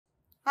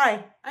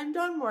Hi, I'm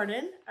Dawn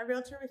Morden, a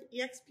realtor with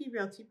eXp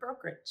Realty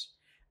Brokerage.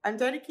 I'm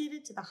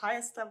dedicated to the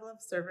highest level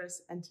of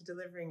service and to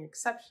delivering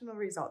exceptional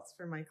results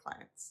for my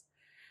clients.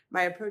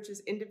 My approach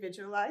is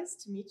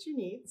individualized to meet your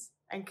needs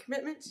and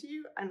commitment to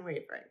you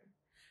unwavering.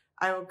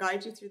 I will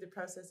guide you through the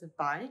process of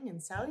buying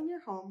and selling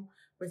your home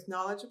with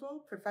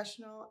knowledgeable,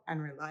 professional,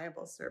 and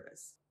reliable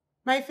service.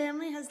 My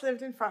family has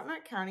lived in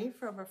Frontenac County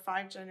for over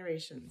 5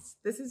 generations.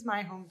 This is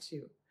my home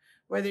too.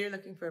 Whether you're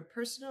looking for a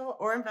personal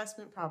or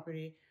investment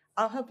property,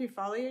 I'll help you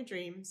follow your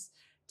dreams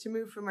to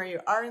move from where you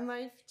are in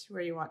life to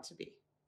where you want to be.